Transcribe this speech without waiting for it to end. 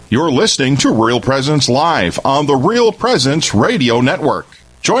You're listening to Real Presence Live on the Real Presence Radio Network.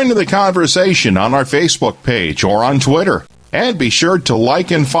 Join in the conversation on our Facebook page or on Twitter. And be sure to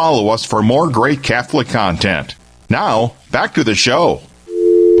like and follow us for more great Catholic content. Now, back to the show.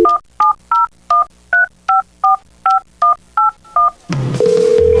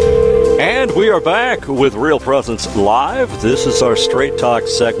 And we are back with Real Presence Live. This is our Straight Talk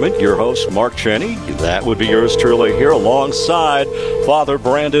segment. Your host, Mark Cheney. That would be yours truly here alongside Father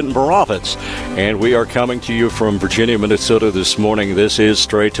Brandon Moravitz. And we are coming to you from Virginia, Minnesota this morning. This is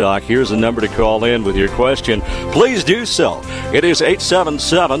Straight Talk. Here's a number to call in with your question. Please do so. It is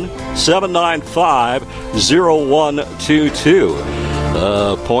 877-795-0122.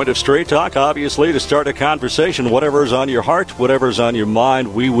 Point of Straight Talk, obviously, to start a conversation. Whatever's on your heart, whatever's on your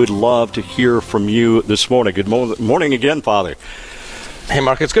mind, we would love to hear from you this morning. Good morning again, Father. Hey,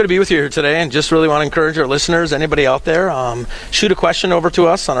 Mark, it's good to be with you here today, and just really want to encourage our listeners, anybody out there, shoot a question over to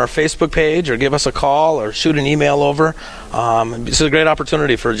us on our Facebook page, or give us a call, or shoot an email over. This is a great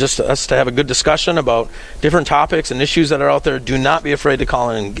opportunity for just us to have a good discussion about different topics and issues that are out there. Do not be afraid to call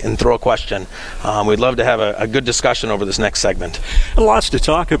in and throw a question. We'd love to have a good discussion over this next segment. And lots to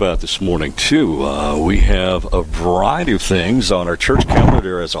talk about this morning, too. We have a variety of things on our church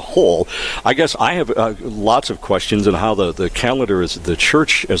calendar as a whole. I guess I have lots of questions on how the calendar is, the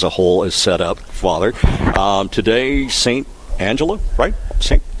church as a whole is set up, Father. Today, St. Angela, right?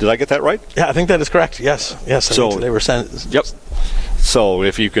 Did I get that right? Yeah, I think that is correct. Yes. So they were sent. Yep. So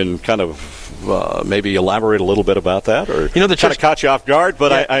if you can kind of maybe elaborate a little bit about that, or the church kind of caught you off guard,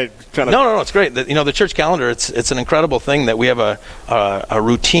 but yeah. I kind of no, it's great. The church calendar, it's an incredible thing that we have a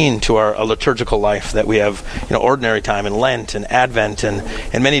routine to our liturgical life, that we have ordinary time and Lent and Advent, and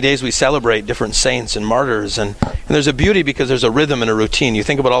many days we celebrate different saints and martyrs, and there's a beauty because there's a rhythm and a routine. You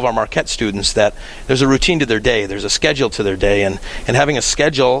think about all of our Marquette students, that there's a routine to their day, there's a schedule to their day, and having a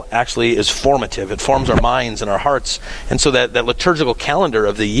schedule actually is formative. It forms our minds and our hearts, and so that liturgical calendar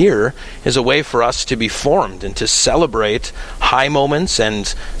of the year is a way for us to be formed and to celebrate high moments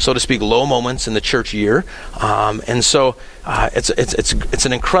and, so to speak, low moments in the church year. And so it's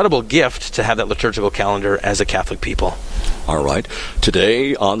an incredible gift to have that liturgical calendar as a Catholic people. All right.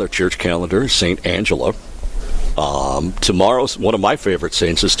 Today on the church calendar, St. Angela. Tomorrow's one of my favorite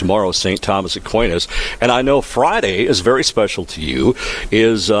saints is tomorrow, St. Thomas Aquinas, and I know Friday is very special to you,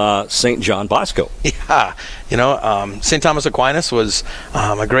 is St. John Bosco. Yeah, St. Thomas Aquinas was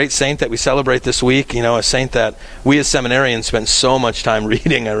a great saint that we celebrate this week, a saint that we as seminarians spent so much time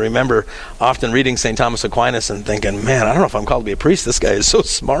reading. I remember often reading St. Thomas Aquinas and thinking, man, I don't know if I'm called to be a priest. This guy is so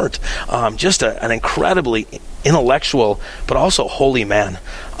smart. Just an incredibly intellectual, but also holy man,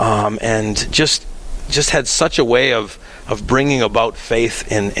 and just had such a way of bringing about faith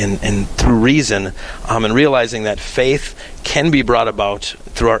in through reason, and realizing that faith can be brought about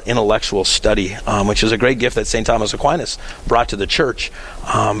through our intellectual study, which is a great gift that St. Thomas Aquinas brought to the church.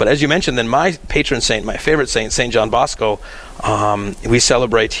 But as you mentioned, then my patron saint, my favorite saint, St. John Bosco, we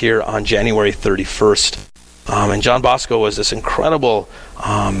celebrate here on January 31st. And John Bosco was this incredible,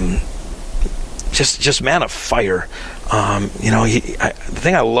 just man of fire. The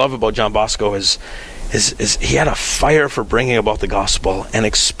thing I love about John Bosco is he had a fire for bringing about the gospel, and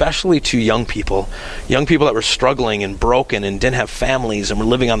especially to young people that were struggling and broken and didn't have families and were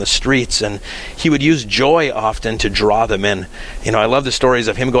living on the streets, and he would use joy often to draw them in. I love the stories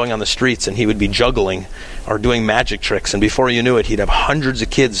of him going on the streets, and he would be juggling or doing magic tricks, and before you knew it, he'd have hundreds of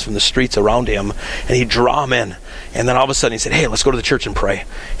kids from the streets around him, and he'd draw them in. And then all of a sudden he said, hey, let's go to the church and pray.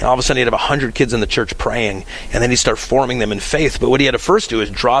 And all of a sudden he'd have 100 kids in the church praying, and then he'd start forming them in faith. But what he had to first do is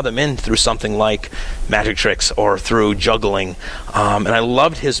draw them in through something like magic tricks or through juggling. And I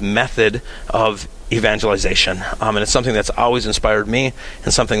loved his method of evangelization. And it's something that's always inspired me,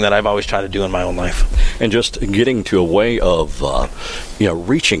 and something that I've always tried to do in my own life. And just getting to a way of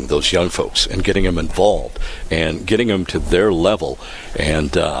reaching those young folks and getting them involved and getting them to their level.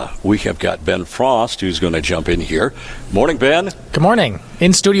 And we have got Ben Frost, who's going to jump in here. Morning, Ben. Good morning.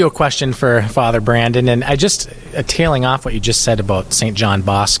 In-studio question for Father Brandon, and I just tailing off what you just said about St. John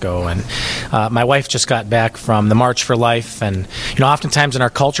Bosco, and my wife just got back from the March for Life, and oftentimes in our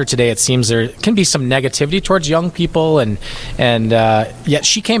culture today it seems there can be some negativity towards young people, and yet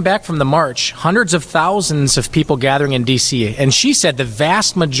she came back from the march, hundreds of thousands of people gathering in D.C., and she said the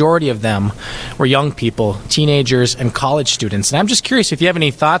vast majority of them were young people, teenagers, and college students. And I'm just curious if you have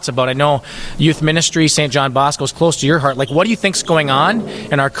any thoughts about, I know youth ministry, St. John Bosco is close to your heart. Like, what do you think's going on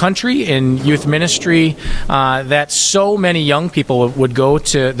in our country in youth ministry that so many young people would go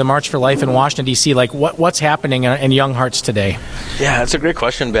to the March for Life in Washington, D.C.? Like, what's happening in young hearts today? Yeah, that's a great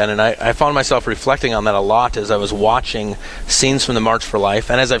question, Ben, and I found myself reflecting on that a lot as I was watching scenes from the March for Life,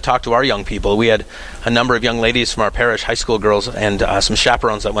 and as I've talked to our young people. We had a number of young ladies from our parish, high school girls, and some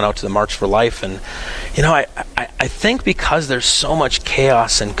chaperones that went out to the March for Life, and I think because there's so much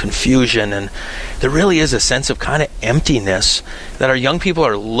chaos and confusion, and there really is a sense of kind of emptiness, that our young people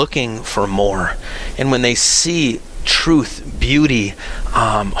are looking for more. And when they see truth, beauty,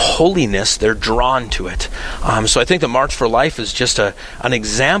 holiness, they're drawn to it. So I think the March for Life is just an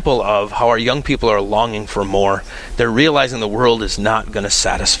example of how our young people are longing for more. They're realizing the world is not going to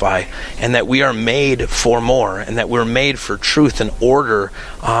satisfy, and that we are made for more, and that we're made for truth and order.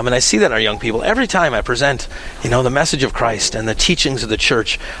 And I see that in our young people. Every time I present, the message of Christ and the teachings of the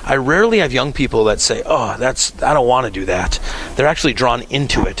church, I rarely have young people that say, I don't want to do that. They're actually drawn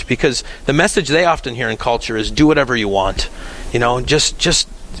into it, because the message they often hear in culture is do whatever you want. Just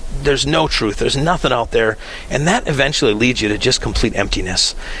there's no truth. There's nothing out there. And that eventually leads you to just complete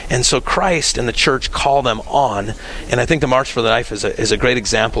emptiness. And so Christ and the church call them on. And I think the March for the Life is a great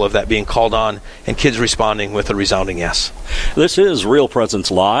example of that being called on, and kids responding with a resounding yes. This is Real Presence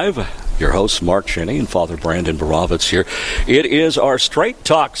Live. Your hosts, Mark Cheney and Father Brandon Borovitz here. It is our Straight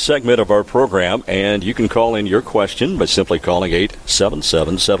Talk segment of our program, and you can call in your question by simply calling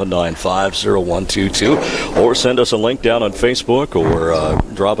 877-795-0122, or send us a link down on Facebook, or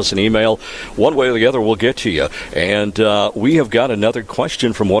drop us an email. One way or the other, we'll get to you. And we have got another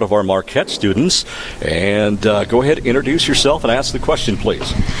question from one of our Marquette students. And go ahead, introduce yourself and ask the question,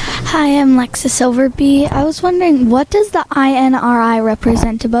 please. Hi, I'm Lexa Silverby. I was wondering, what does the INRI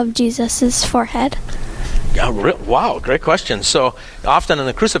represent above Jesus' forehead? Wow, great question. So often in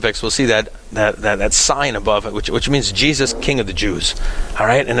the crucifix, we'll see that sign above it, which means Jesus, King of the Jews. All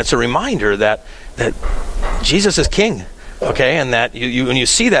right, and it's a reminder that Jesus is King. Okay, and that you when you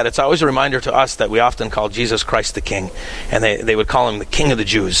see that, it's always a reminder to us that we often call Jesus Christ the King, and they would call him the King of the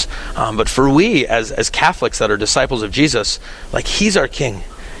Jews. But for we as Catholics that are disciples of Jesus, like, he's our King.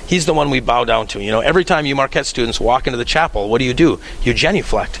 He's the one we bow down to. Every time you Marquette students walk into the chapel, what do? You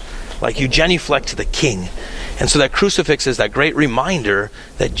genuflect. Like, you genuflect to the King. And so that crucifix is that great reminder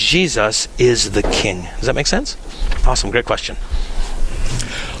that Jesus is the King. Does that make sense? Awesome, great question.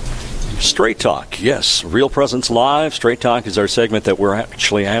 Straight Talk, yes. Real Presence Live. Straight Talk is our segment that we're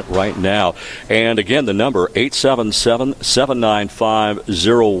actually at right now. And again, the number,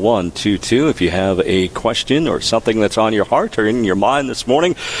 877-795-0122. If you have a question or something that's on your heart or in your mind this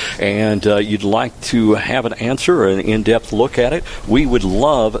morning, and you'd like to have an answer or an in-depth look at it, we would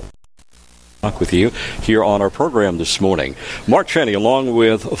love talk with you here on our program this morning. Mark Cheney, along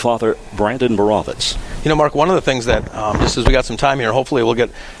with Father Brandon Borovitz. Mark, one of the things that, just as we got some time here, hopefully we'll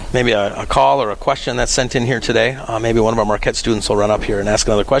get maybe a call or a question that's sent in here today. Maybe one of our Marquette students will run up here and ask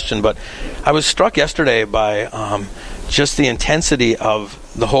another question. But I was struck yesterday by just the intensity of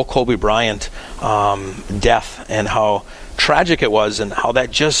the whole Kobe Bryant death, and how tragic it was, and how that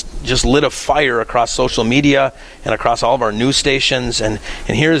just lit a fire across social media and across all of our news stations. And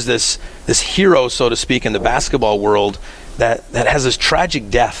here's this hero, so to speak, in the basketball world that has this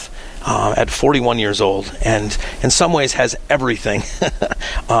tragic death at 41 years old, and in some ways has everything,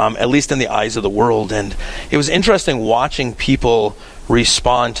 at least in the eyes of the world. And it was interesting watching people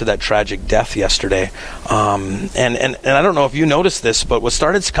respond to that tragic death yesterday. And I don't know if you noticed this, but what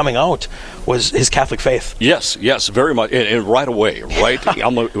started coming out was his Catholic faith. Yes, very much. And right away, right?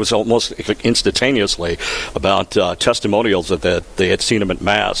 It was almost instantaneously about testimonials that they had seen him at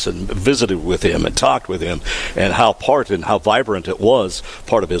Mass and visited with him and talked with him, and how vibrant it was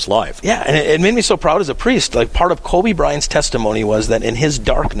part of his life. Yeah, and it made me so proud as a priest. Like, part of Kobe Bryant's testimony was that in his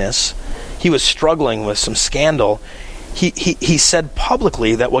darkness, he was struggling with some scandal. He said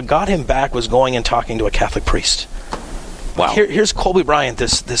publicly that what got him back was going and talking to a Catholic priest. Wow. Here's Kobe Bryant,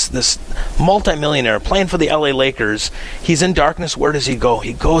 this multimillionaire playing for the LA Lakers. He's in darkness. Where does he go?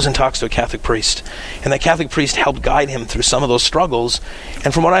 He goes and talks to a Catholic priest. And that Catholic priest helped guide him through some of those struggles.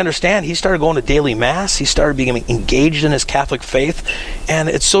 And from what I understand, he started going to daily Mass. He started becoming engaged in his Catholic faith. And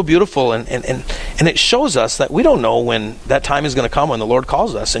it's so beautiful. And it shows us that we don't know when that time is going to come when the Lord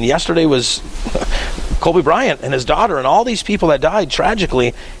calls us. And yesterday was Kobe Bryant and his daughter and all these people that died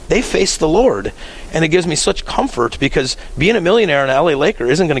tragically. They faced the Lord. And it gives me such comfort, because being a millionaire and an LA Laker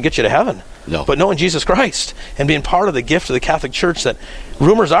isn't going to get you to heaven. No. But knowing Jesus Christ and being part of the gift of the Catholic Church, that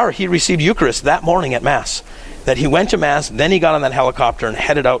rumors are he received Eucharist that morning at Mass. That he went to Mass, then he got on that helicopter and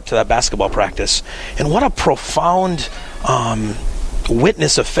headed out to that basketball practice. And what a profound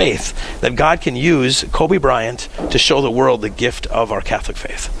witness of faith that God can use Kobe Bryant to show the world the gift of our Catholic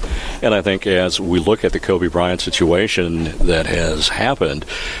faith. And I think as we look at the Kobe Bryant situation that has happened,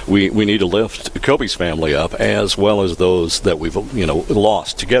 we need to lift Kobe's family up as well as those that we've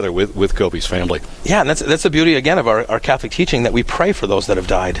lost together with Kobe's family. Yeah, and that's the beauty again of our Catholic teaching, that we pray for those that have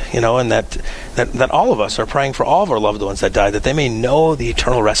died, and that all of us are praying for all of our loved ones that died, that they may know the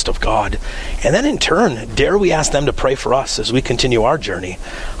eternal rest of God. And then in turn, dare we ask them to pray for us as we continue our journey,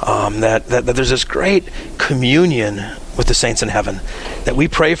 that there's this great communion with the saints in heaven, that we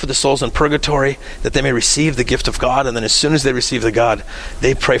pray for the souls in purgatory, that they may receive the gift of God, and then as soon as they receive the God,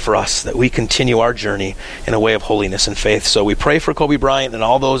 they pray for us, that we continue our journey in a way of holiness and faith. So we pray for Kobe Bryant and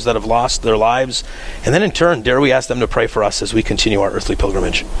all those that have lost their lives, and then in turn, dare we ask them to pray for us as we continue our earthly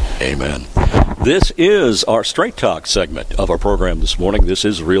pilgrimage. Amen. This is our Straight Talk segment of our program this morning. This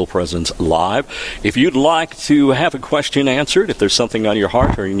is Real Presence Live. If you'd like to have a question answered, if there's something on your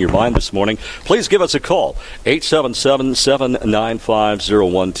heart or in your mind this morning, please give us a call,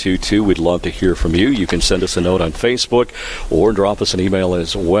 877-795-0122. We'd love to hear from you. You can send us a note on Facebook or drop us an email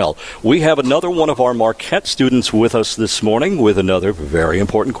as well. We have another one of our Marquette students with us this morning with another very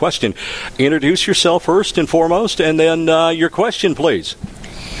important question. Introduce yourself first and foremost, and then your question, please.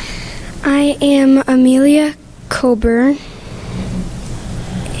 I am Amelia Coburn.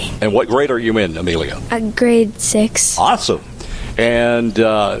 And what grade are you in, Amelia? Grade 6. Awesome. And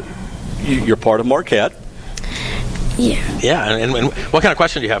you're part of Marquette. Yeah. Yeah, and what kind of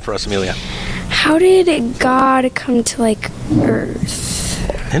question do you have for us, Amelia? How did God come to,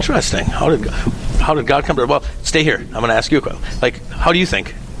 Earth? Interesting. How did God come to Earth? Well, stay here. I'm going to ask you a question. How do you think?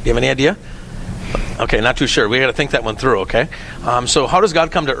 Do you have any idea? Okay, not too sure. We got to think that one through, okay? So how does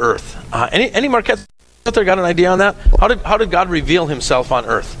God come to Earth? Any Marquette out there got an idea on that? How did God reveal himself on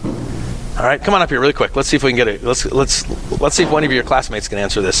Earth? All right, come on up here really quick. Let's see if we can get it. Let's see if one of your classmates can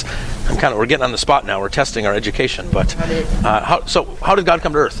answer this. We're getting on the spot now. We're testing our education. But how did God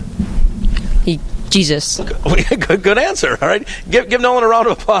come to Earth? Jesus. Good answer. All right, give Nolan a round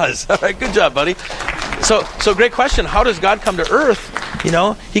of applause. All right, good job, buddy. So great question. How does God come to Earth?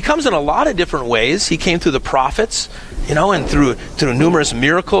 He comes in a lot of different ways. He came through the prophets, and through numerous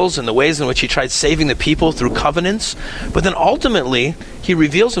miracles and the ways in which he tried saving the people through covenants. But then ultimately, he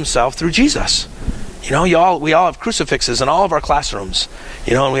reveals himself through Jesus. We all have crucifixes in all of our classrooms,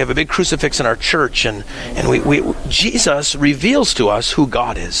 and we have a big crucifix in our church, and Jesus reveals to us who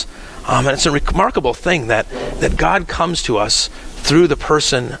God is. And it's a remarkable thing that God comes to us through the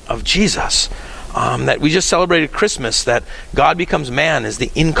person of Jesus. That we just celebrated Christmas, that God becomes man as the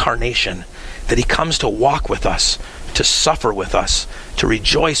incarnation, that he comes to walk with us, to suffer with us, to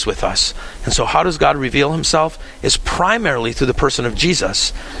rejoice with us. And so how does God reveal himself? Is primarily through the person of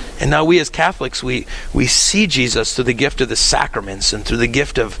Jesus. And now we as Catholics, we see Jesus through the gift of the sacraments and through the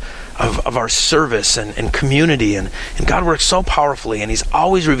gift of our service and community. And God works so powerfully, and he's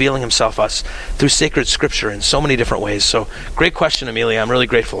always revealing himself to us through sacred scripture in so many different ways. So great question, Amelia. I'm really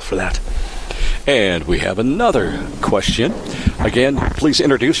grateful for that. And we have another question. Again, please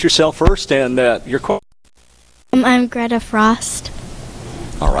introduce yourself first and your question. I'm Greta Frost.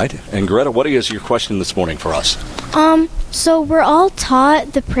 All right. And Greta, what is your question this morning for us? So we're all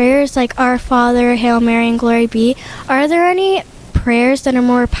taught the prayers like Our Father, Hail Mary, and Glory Be. Are there any prayers that are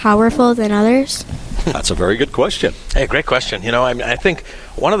more powerful than others? That's a very good question. Hey, great question. I think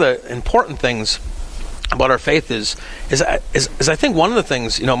one of the important things about our faith is I think one of the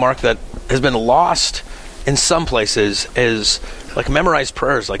things, Mark, that has been lost in some places is like memorized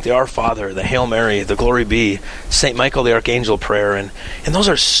prayers like the Our Father, the Hail Mary, the Glory Be, St. Michael the Archangel prayer, and those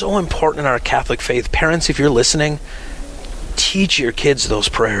are so important in our Catholic faith. Parents, if you're listening, teach your kids those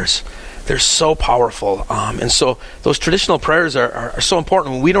prayers. They're so powerful. And so those traditional prayers are so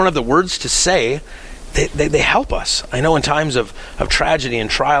important. When we don't have the words to say, they help us. I know in times of tragedy and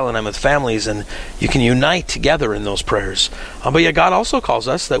trial, and I'm with families, and you can unite together in those prayers. But yet God also calls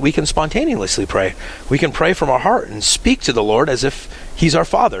us that we can spontaneously pray. We can pray from our heart and speak to the Lord as if he's our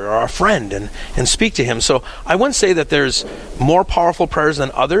Father or our friend, and speak to him. So I wouldn't say that there's more powerful prayers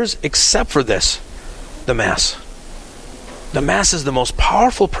than others, except for this, the Mass. The Mass is the most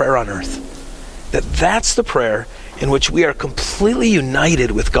powerful prayer on earth. That's the prayer in which we are completely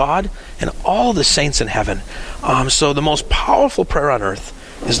united with God and all the saints in heaven. So the most powerful prayer on earth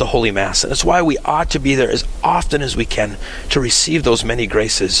is the Holy Mass. And that's why we ought to be there as often as we can to receive those many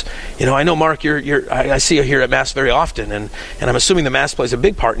graces. I know, Mark, I see you here at Mass very often, and I'm assuming the Mass plays a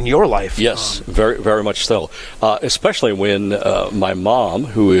big part in your life. Yes, very, very much so. Especially when my mom,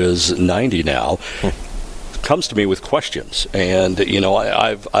 who is 90 now, comes to me with questions, and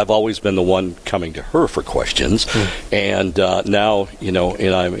I've always been the one coming to her for questions, and now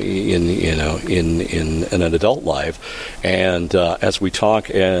and I'm in an adult life, and as we talk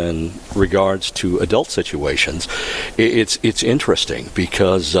in regards to adult situations, it's interesting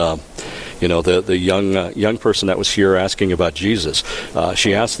because. The young person that was here asking about Jesus,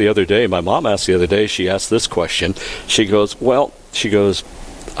 she asked the other day, my mom asked the other day, she asked this question. She goes,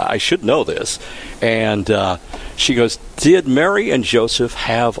 I should know this. And she goes, did Mary and Joseph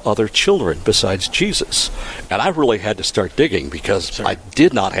have other children besides Jesus? And I really had to start digging because I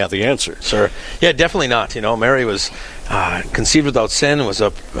did not have the answer. Sure. Yeah, definitely not. Mary was conceived without sin, was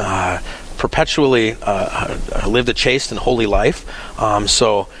perpetually lived a chaste and holy life.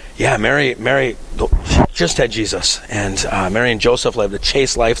 Mary just had Jesus, and Mary and Joseph lived a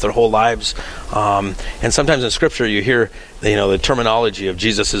chaste life their whole lives. And sometimes in Scripture you hear, the terminology of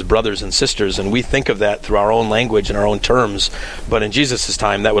Jesus' brothers and sisters, and we think of that through our own language and our own terms. But in Jesus'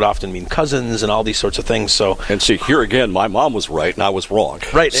 time, that would often mean cousins and all these sorts of things. So, and see, here again, my mom was right and I was wrong.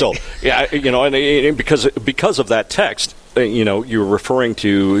 Right. So, and because of that text. You're referring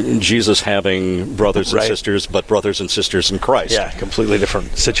to Jesus having brothers and sisters, but brothers and sisters in Christ. Yeah, completely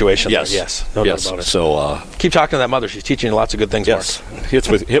different situation. Yes, no doubt about it. So keep talking to that mother. She's teaching you lots of good things. Yes, Mark. hits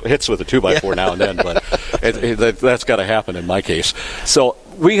with a 2x4 now and then, but that's got to happen in my case. So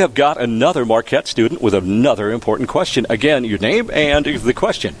we have got another Marquette student with another important question. Again, your name and the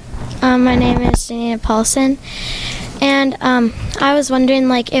question. My name is Janina Paulson, and I was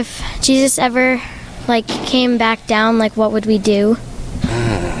wondering, if Jesus ever came back down, what would we do?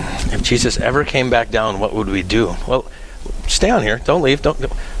 If Jesus ever came back down, what would we do? Well, stay on here. Don't leave.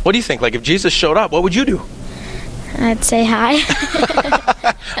 What do you think? If Jesus showed up, what would you do? I'd say hi.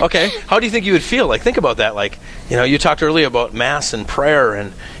 Okay. How do you think you would feel? Think about that. You talked earlier about Mass and prayer,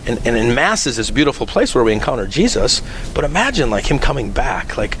 and in Mass is this beautiful place where we encounter Jesus, but imagine, him coming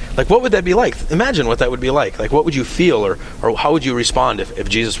back. What would that be like? Imagine what that would be like. What would you feel, or how would you respond if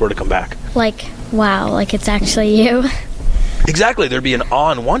Jesus were to come back? Wow, it's actually you. Exactly. There'd be an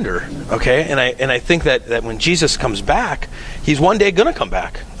awe and wonder, okay? And I think that when Jesus comes back, he's one day going to come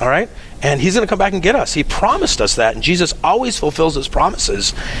back, all right? And he's going to come back and get us. He promised us that, and Jesus always fulfills his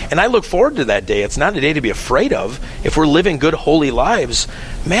promises. And I look forward to that day. It's not a day to be afraid of. If we're living good, holy lives,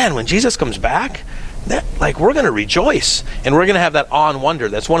 man, when Jesus comes back, we're going to rejoice. And we're going to have that awe and wonder.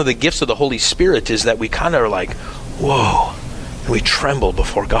 That's one of the gifts of the Holy Spirit, is that we kind of are whoa, and we tremble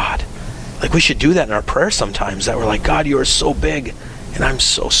before God. We should do that in our prayer sometimes, that we're God, you are so big, and I'm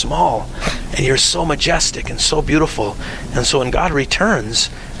so small, and you're so majestic and so beautiful. And so when God returns,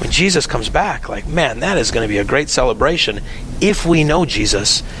 when Jesus comes back, man, that is going to be a great celebration if we know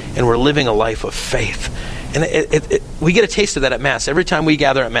Jesus and we're living a life of faith. And we get a taste of that at Mass. Every time we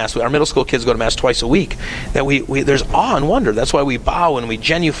gather at Mass, our middle school kids go to Mass twice a week, that there's awe and wonder. That's why we bow and we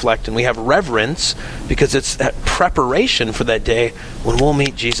genuflect and we have reverence, because it's that preparation for that day when we'll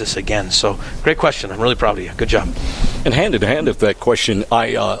meet Jesus again. So, great question. I'm really proud of you. Good job. And hand in hand with that question,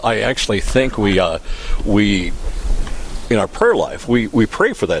 I actually think we in our prayer life, we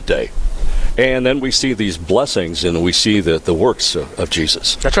pray for that day. And then we see these blessings, and we see the works of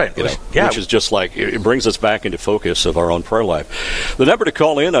Jesus. That's right. Which is just it brings us back into focus of our own prayer life. The number to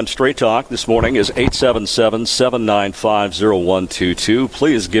call in on Straight Talk this morning is 877-795-0122.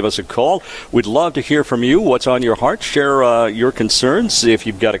 Please give us a call. We'd love to hear from you. What's on your heart? Share your concerns. If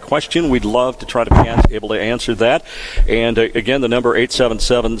you've got a question, we'd love to try to be able to answer that. And again, the number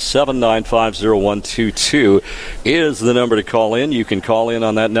 877-795-0122 is the number to call in. You can call in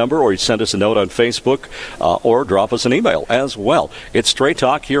on that number, or you send us a note on Facebook, or drop us an email as well. It's Straight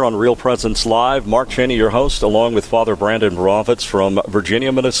Talk here on Real Presence Live. Mark Cheney, your host, along with Father Brandon Borovitz from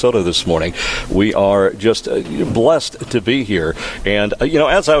Virginia, Minnesota this morning. We are just blessed to be here. And,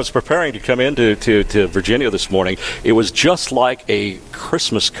 as I was preparing to come into to Virginia this morning, it was just like a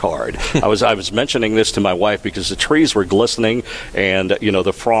Christmas card. I was mentioning this to my wife because the trees were glistening, and,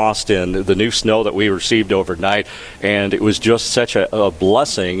 the frost and the new snow that we received overnight, and it was just such a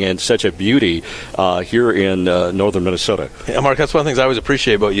blessing and such a beauty here in northern Minnesota. Yeah, Mark, that's one of the things I always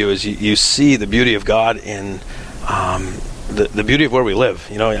appreciate about you, is you see the beauty of God in the beauty of where we live.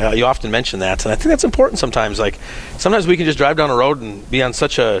 You often mention that, and I think that's important sometimes. Sometimes we can just drive down a road and be on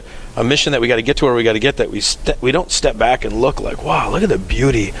such a mission that we got to get to where we got to get, that we don't step back and look wow, look at the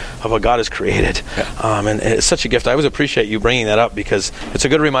beauty of what God has created. Yeah. And it's such a gift. I always appreciate you bringing that up, because it's a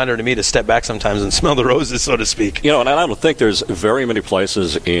good reminder to me to step back sometimes and smell the roses, so to speak. And I don't think there's very many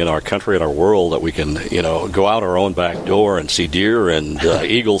places in our country and our world that we can, go out our own back door and see deer and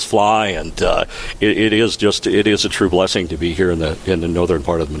eagles fly, and it is a true blessing to be here in the northern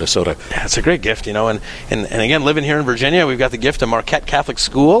part of Minnesota. Yeah, it's a great gift, and again, living here in Virginia, we've got the gift of Marquette Catholic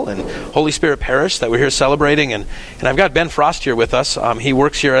School and Holy Spirit Parish that we're here celebrating, and I've got Ben Frost here with us. He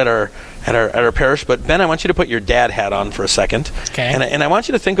works here at our parish. But Ben, I want you to put your dad hat on for a second. Okay. And I want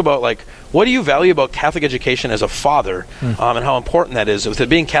you to think about, like, what do you value about Catholic education as a father, and how important that is with it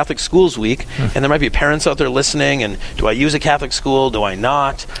being Catholic Schools Week, and there might be parents out there listening, and do I use a Catholic school, do I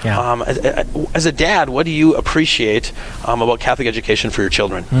not? Yeah. As a dad, what do you appreciate about Catholic education for your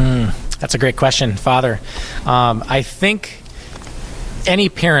children? That's a great question, Father. I think any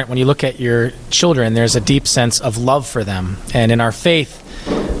parent, when you look at your children, there's a deep sense of love for them. And in our faith,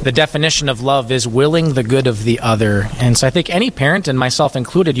 the definition of love is willing the good of the other. And so I think any parent, and myself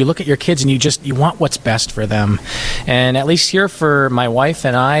included, you look at your kids and you want what's best for them. And at least here for my wife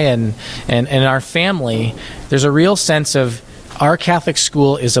and I and our family, there's a real sense of our Catholic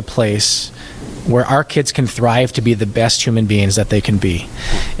school is a place where our kids can thrive to be the best human beings that they can be.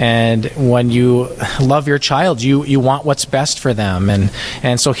 And when you love your child, you want what's best for them.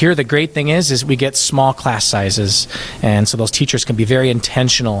 And so here the great thing is we get small class sizes, and so those teachers can be very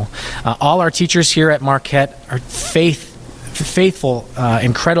intentional. All our teachers here at Marquette are faithful,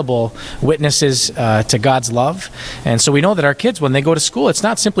 incredible witnesses to God's love. And so we know that our kids, when they go to school, it's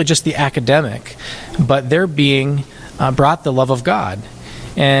not simply just the academic, but they're being brought the love of God.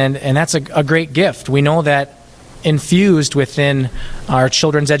 And that's a great gift. We know that infused within our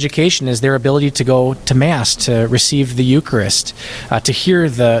children's education is their ability to go to Mass, to receive the Eucharist, to hear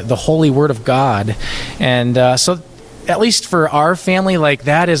the holy Word of God. And so at least for our family, like,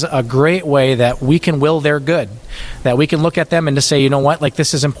 that is a great way that we can will their good, that we can look at them and to say, you know what, like,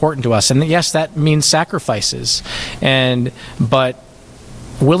 this is important to us. And yes, that means sacrifices. But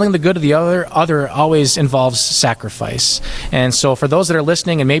willing the good of the other always involves sacrifice. And so for those that are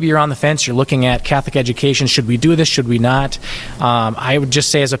listening, and maybe you're on the fence, you're looking at Catholic education, should we do this, should we not? I would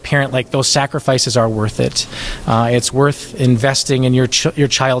just say as a parent, like, those sacrifices are worth it. It's worth investing in your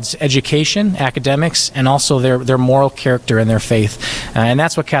child's education, academics, and also their moral character and their faith. And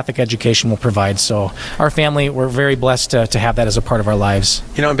that's what Catholic education will provide. So our family, we're very blessed to have that as a part of our lives.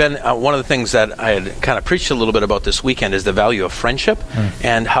 Ben, one of the things that I had kind of preached a little bit about this weekend is the value of friendship.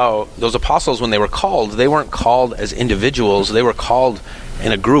 And how those apostles, when they were called, they weren't called as individuals, they were called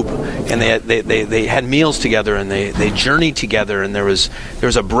in a group, and they had meals together, and they journeyed together, and there was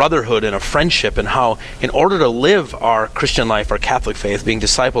a brotherhood and a friendship, and how in order to live our Christian life, our Catholic faith, being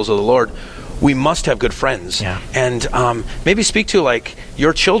disciples of the Lord, we must have good friends. Yeah. And maybe speak to, like,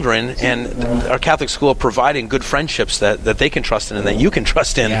 your children and our Catholic school providing good friendships that they can trust in and that you can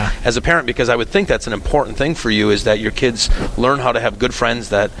trust in as a parent, because I would think that's an important thing for you, is that your kids learn how to have good friends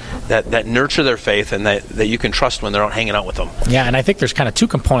that nurture their faith and that you can trust when they're out hanging out with them. Yeah, and I think there's kind of two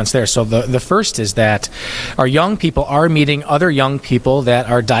components there. So the first is that our young people are meeting other young people that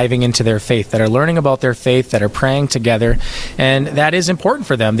are diving into their faith, that are learning about their faith, that are praying together, and that is important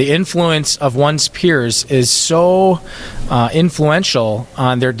for them. The influence of one's peers is so influential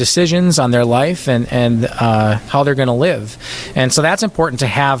on their decisions, on their life, and how they're going to live. And so that's important to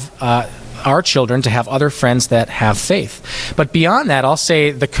have our children to have other friends that have faith. But beyond that, I'll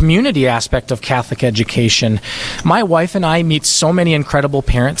say the community aspect of Catholic education. My wife and I meet so many incredible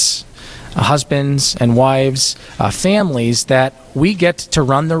parents, husbands and wives, families that we get to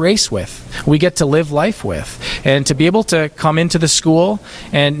run the race with. We get to live life with. And to be able to come into the school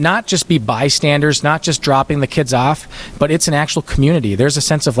and not just be bystanders, not just dropping the kids off, but it's an actual community. There's a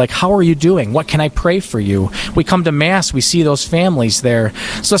sense of, like, how are you doing? What can I pray for you? We come to Mass, we see those families there.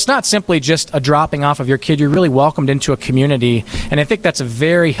 So it's not simply just a dropping off of your kid. You're really welcomed into a community. And I think that's a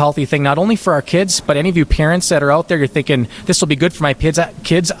very healthy thing, not only for our kids, but any of you parents that are out there, you're thinking, this will be good for my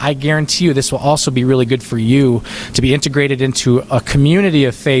kids. I guarantee you this will also be really good for you to be integrated into a community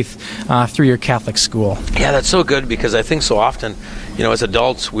of faith through your Catholic school. Yeah, that's so good, because I think so often, as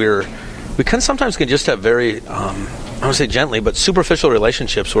adults, we can sometimes just have very, I don't say gently, but superficial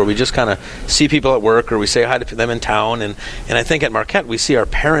relationships where we just kind of see people at work or we say hi to them in town. And I think at Marquette, we see our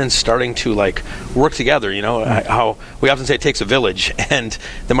parents starting to, like, work together, how we often say it takes a village. And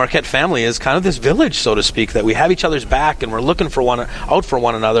the Marquette family is kind of this village, so to speak, that we have each other's back and we're looking out for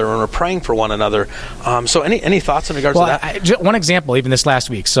one another and we're praying for one another. So any thoughts in regards to that? One example, even this last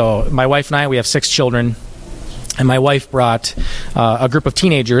week. So my wife and I, we have 6 children. And my wife brought a group of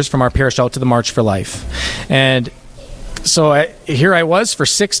teenagers from our parish out to the March for Life. And so here I was for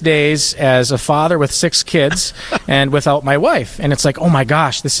 6 days as a father with 6 kids and without my wife. And it's like, oh my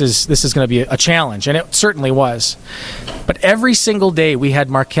gosh, this is going to be a challenge. And it certainly was. But every single day we had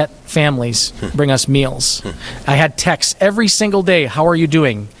Marquette families bring us meals. I had texts every single day. How are you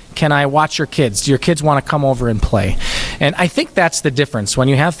doing? Can I watch your kids? Do your kids want to come over and play? And I think that's the difference. When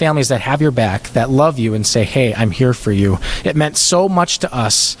you have families that have your back, that love you and say, hey, I'm here for you. It meant so much to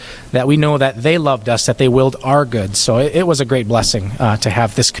us that we know that they loved us, that they willed our good. So it was a great blessing to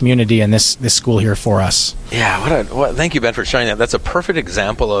have this community and this school here for us. Yeah, thank you, Ben, for sharing that. That's a perfect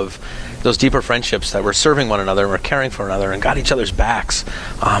example of those deeper friendships that we're serving one another and we're caring for one another and got each other's backs.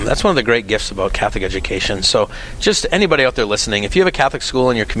 That's one of the great gifts about Catholic education. So just anybody out there listening, if you have a Catholic school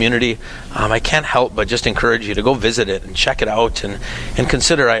in your community, I can't help but just encourage you to go visit it and check it out and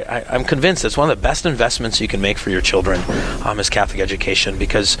consider. I'm convinced it's one of the best investments you can make for your children is Catholic education,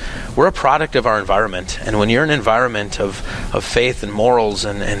 because we're a product of our environment. And when you're in an environment of faith and morals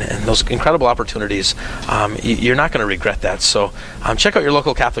and those incredible opportunities, you're not going to regret that. So check out your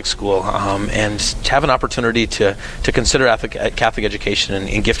local Catholic school and have an opportunity to consider Catholic education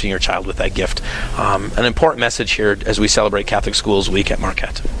and gifting your child with that gift. An important message here as we celebrate Catholic Schools Week at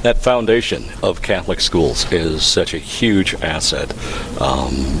Marquette. That foundation of Catholic schools is such a huge asset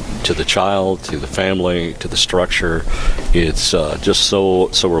to the child, to the family, to the structure. It's just so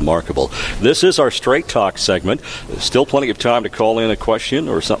remarkable. This is our Straight Talk segment. There's still plenty of time to call in a question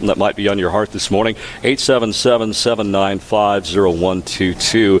or something that might be on your heart this morning.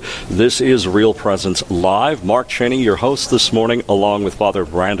 877-795-0122. This is Real Presence Live. Mark Cheney, your host this morning, along with Father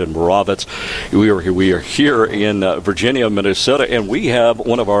Brandon Moravitz. We are here in Virginia, Minnesota, and we have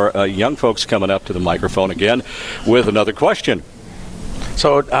one of our young folks coming up to the microphone again with another question.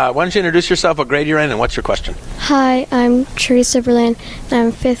 So why don't you introduce yourself, what grade you're in, and what's your question? Hi, I'm Teresa Berlin, and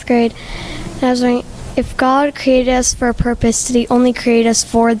I'm 5th grade. And I was wondering, if God created us for a purpose, did he only create us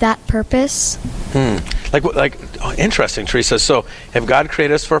for that purpose? Interesting, Teresa. So if God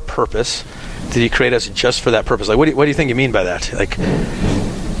created us for a purpose, did he create us just for that purpose? What do you think you mean by that?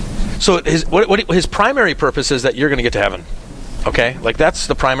 So his primary purpose is that you're going to get to heaven. Okay? That's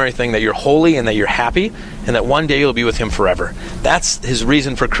the primary thing, that you're holy and that you're happy and that one day you'll be with him forever. That's his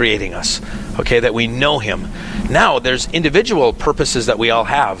reason for creating us. Okay? That we know him. Now, there's individual purposes that we all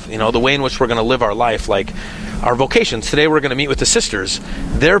have. The way in which we're going to live our life, like our vocations. Today we're going to meet with the sisters.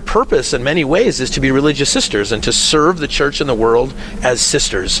 Their purpose in many ways is to be religious sisters and to serve the church and the world as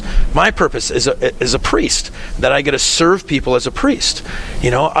sisters. My purpose is a priest, that I get to serve people as a priest.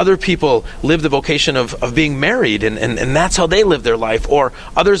 Other people live the vocation of being married and that's how they live their life, or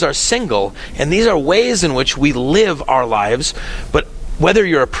others are single, and these are ways in which we live our lives. But whether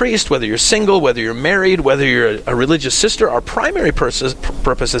you're a priest, whether you're single, whether you're married, whether you're a religious sister, our primary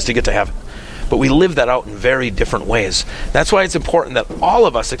purpose is to get to heaven. But we live that out in very different ways. That's why it's important that all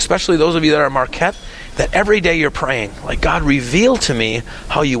of us, especially those of you that are Marquette, that every day you're praying, God, reveal to me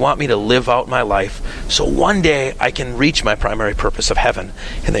how you want me to live out my life, so one day I can reach my primary purpose of heaven,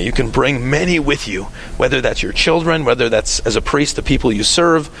 and that you can bring many with you, whether that's your children, whether that's as a priest, the people you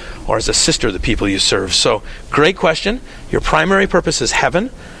serve, or as a sister, the people you serve. So, great question. Your primary purpose is heaven.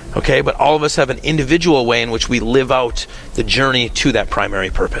 Okay, but all of us have an individual way in which we live out the journey to that primary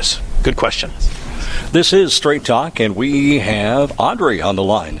purpose. Good question. This is Straight Talk, and we have Audrey on the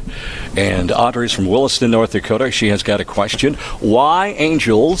line. And Audrey's from Williston, North Dakota. She has got a question. Why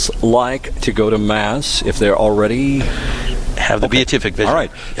angels like to go to Mass if they're already... have the beatific vision. All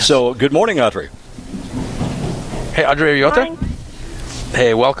right. Yes. So, good morning, Audrey. Hey, Audrey, are you out there?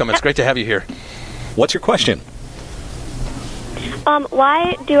 Hey, welcome. It's great to have you here. What's your question?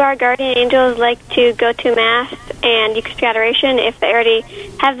 Why do our guardian angels like to go to Mass and Eucharistic Adoration if they already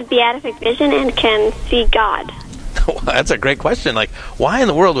have the beatific vision and can see God? Well, that's a great question. Why in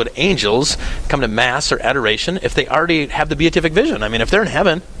the world would angels come to Mass or adoration if they already have the beatific vision? I mean, if they're in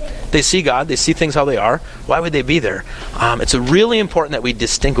heaven, they see God, they see things how they are, why would they be there? It's really important that we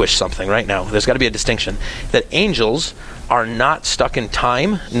distinguish something right now. There's got to be a distinction. That angels are not stuck in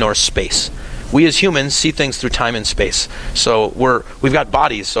time nor space. We as humans see things through time and space. So we've got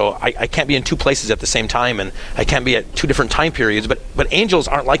bodies, so I can't be in two places at the same time, and I can't be at two different time periods, but angels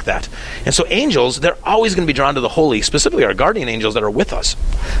aren't like that. And so angels, they're always going to be drawn to the holy, specifically our guardian angels that are with us.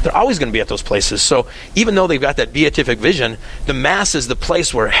 They're always going to be at those places. So even though they've got that beatific vision, the Mass is the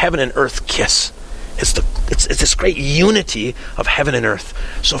place where heaven and earth kiss. It's this great unity of heaven and earth.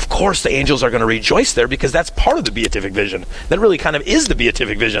 So of course the angels are going to rejoice there, because that's part of the beatific vision. That really kind of is the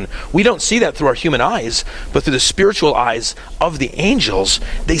beatific vision. We don't see that through our human eyes, but through the spiritual eyes of the angels,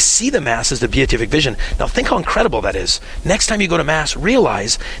 they see the Mass as the beatific vision. Now think how incredible that is. Next time you go to Mass,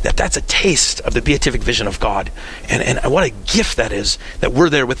 realize that that's a taste of the beatific vision of God. And what a gift that is, that we're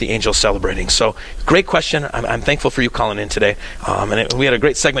there with the angels celebrating. So great question. I'm thankful for you calling in today. And we had a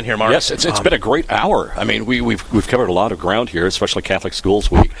great segment here, Mark. Yes, it's been a great hour hour. I mean, we've covered a lot of ground here, especially Catholic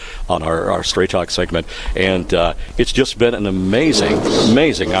Schools Week on our Straight Talk segment, and it's just been an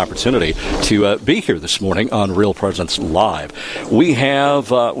amazing opportunity to be here this morning on Real Presence Live. We have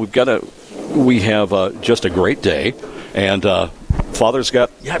just a great day, and Father's got...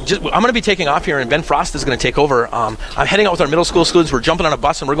 Yeah, I'm going to be taking off here, and Ben Frost is going to take over. I'm heading out with our middle school students. We're jumping on a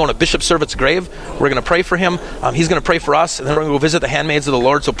bus, and we're going to Bishop Servet's grave. We're going to pray for him. He's going to pray for us, and then we're going to go visit the Handmaids of the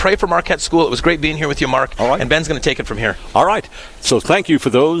Lord. So pray for Marquette School. It was great being here with you, Mark. All right. And Ben's going to take it from here. All right. So thank you for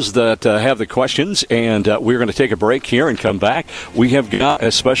those that have the questions, and we're going to take a break here and come back. We have got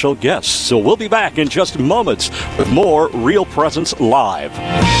a special guest. So we'll be back in just moments with more Real Presence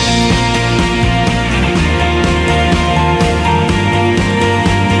Live.